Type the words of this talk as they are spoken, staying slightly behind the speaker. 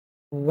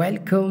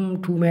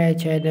Welcome to my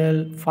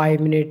channel 5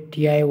 minute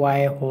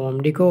DIY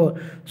home decor.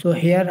 So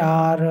here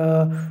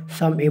are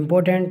some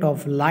important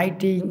of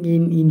lighting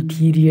in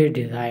interior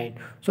design.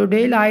 So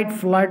daylight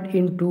flood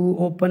into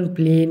open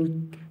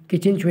plain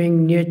kitchen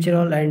showing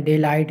natural and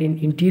daylight in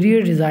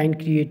interior design,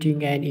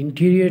 creating an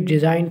interior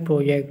design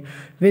project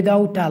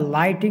without a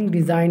lighting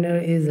designer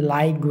is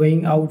like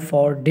going out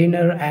for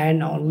dinner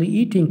and only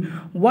eating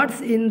what's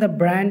in the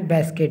brand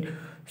basket.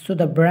 So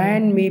the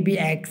brand may be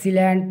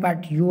excellent,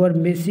 but you are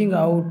missing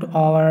out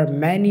on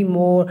many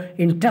more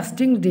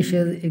interesting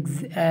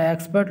dishes.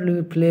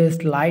 Expertly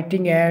placed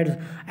lighting adds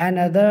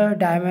another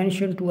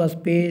dimension to a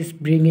space,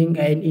 bringing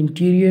an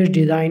interior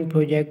design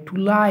project to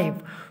life.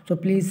 So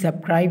please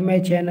subscribe my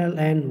channel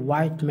and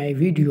watch my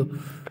video.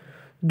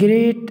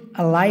 Great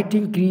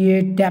lighting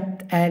create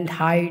depth and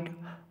height,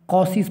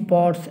 cozy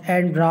spots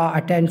and draw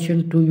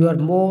attention to your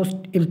most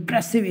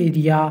impressive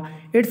area.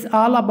 It's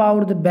all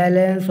about the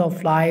balance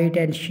of light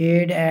and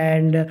shade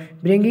and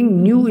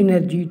bringing new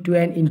energy to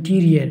an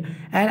interior.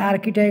 An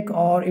architect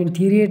or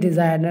interior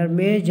designer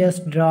may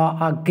just draw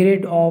a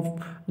grid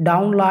of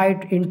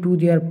downlight into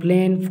their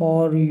plane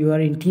for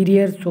your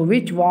interior, so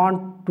which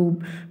want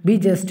to be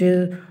just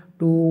to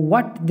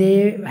what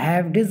they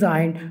have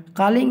designed.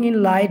 Calling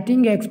in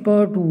lighting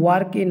expert to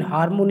work in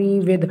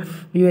harmony with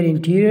your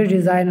interior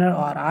designer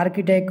or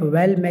architect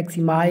will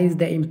maximize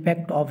the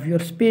impact of your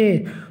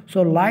space.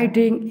 So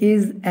lighting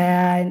is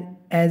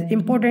as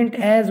important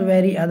as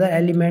very other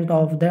element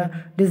of the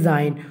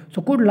design.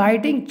 So could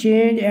lighting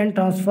change and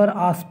transfer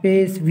a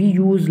space? We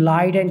use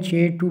light and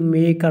shade to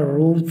make a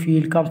room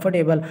feel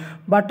comfortable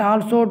but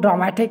also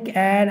dramatic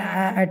and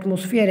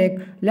atmospheric.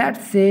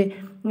 Let's say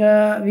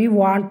we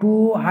want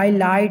to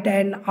highlight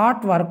an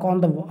artwork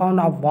on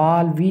a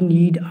wall. We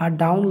need a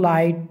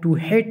downlight to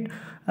hit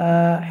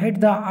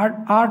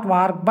the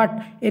artwork,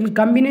 but in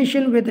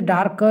combination with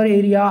darker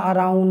area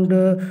around,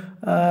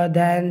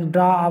 then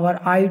draw our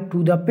eye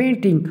to the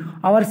painting.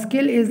 Our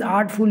skill is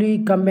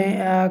artfully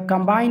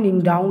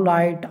combining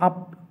downlight,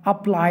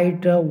 up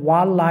light,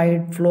 wall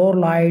light, floor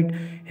light,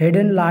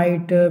 hidden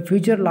light,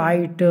 future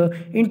light,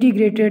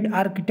 integrated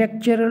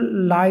architectural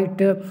light,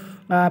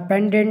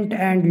 pendant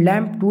and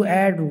lamp to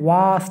add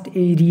vast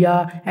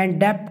area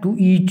and depth to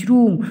each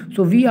room.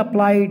 So we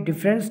apply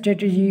different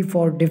strategy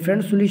for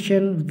different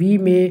solution. We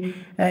may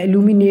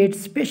illuminate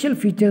special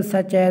features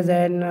such as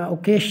an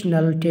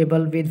occasional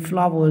table with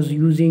flowers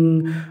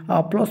using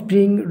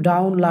plastering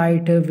down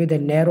light with a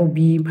narrow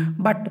beam,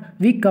 but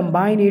we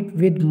combine it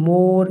with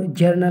more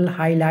journal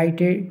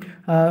highlighted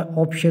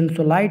options.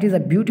 So light is a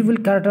beautiful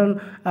curtain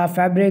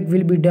fabric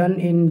will be done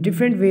in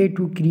different way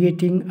to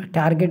creating a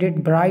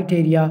targeted bright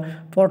area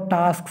for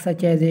tasks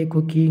such as a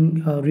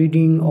cooking,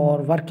 reading or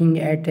working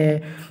at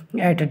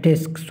a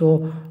desk.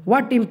 So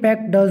what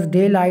impact does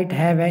daylight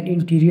have an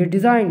interior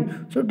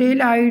design? So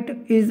daylight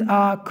is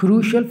a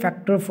crucial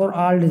factor for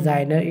all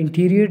designer.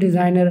 Interior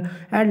designer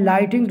and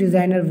lighting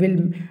designer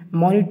will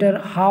monitor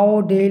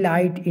how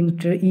daylight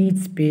enter each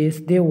space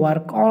they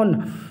work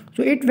on.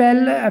 So it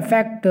will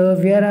affect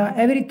where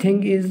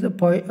everything is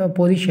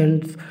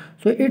positioned.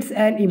 So it's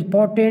an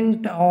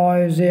important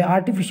as a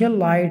artificial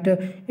light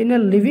in a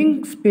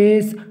living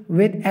space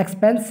with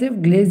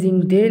expensive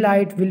glazing.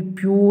 Daylight will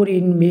pour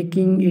in,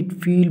 making it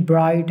feel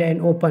bright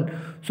and open.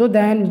 So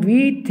then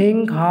we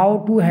think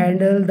how to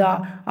handle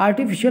the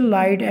artificial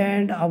light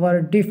and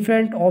our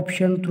different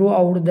option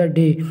throughout the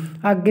day.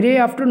 A grey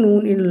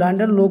afternoon in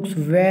London looks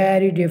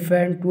very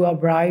different to a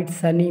bright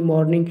sunny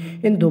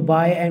morning in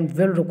Dubai and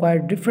will require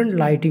different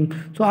lighting.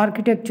 So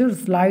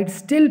architecture's light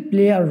still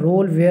play a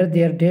role where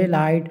their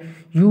daylight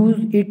use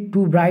it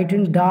to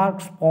brighten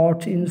dark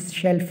spots in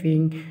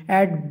shelving,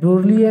 add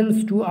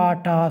brilliance to our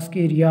task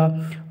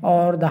area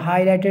or the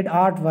highlighted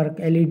artwork.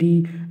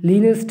 LED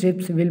linear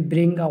strips will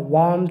bring a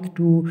warmth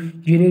to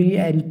greenery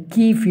and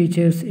key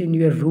features in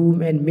your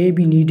room and may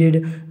be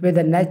needed with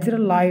a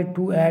natural light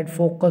to add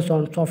focus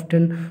on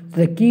soften.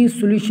 The key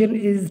solution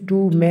is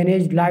to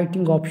manage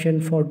lighting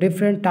option for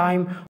different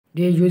time.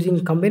 They are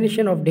using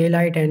combination of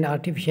daylight and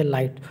artificial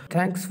light.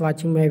 Thanks for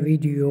watching my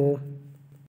video.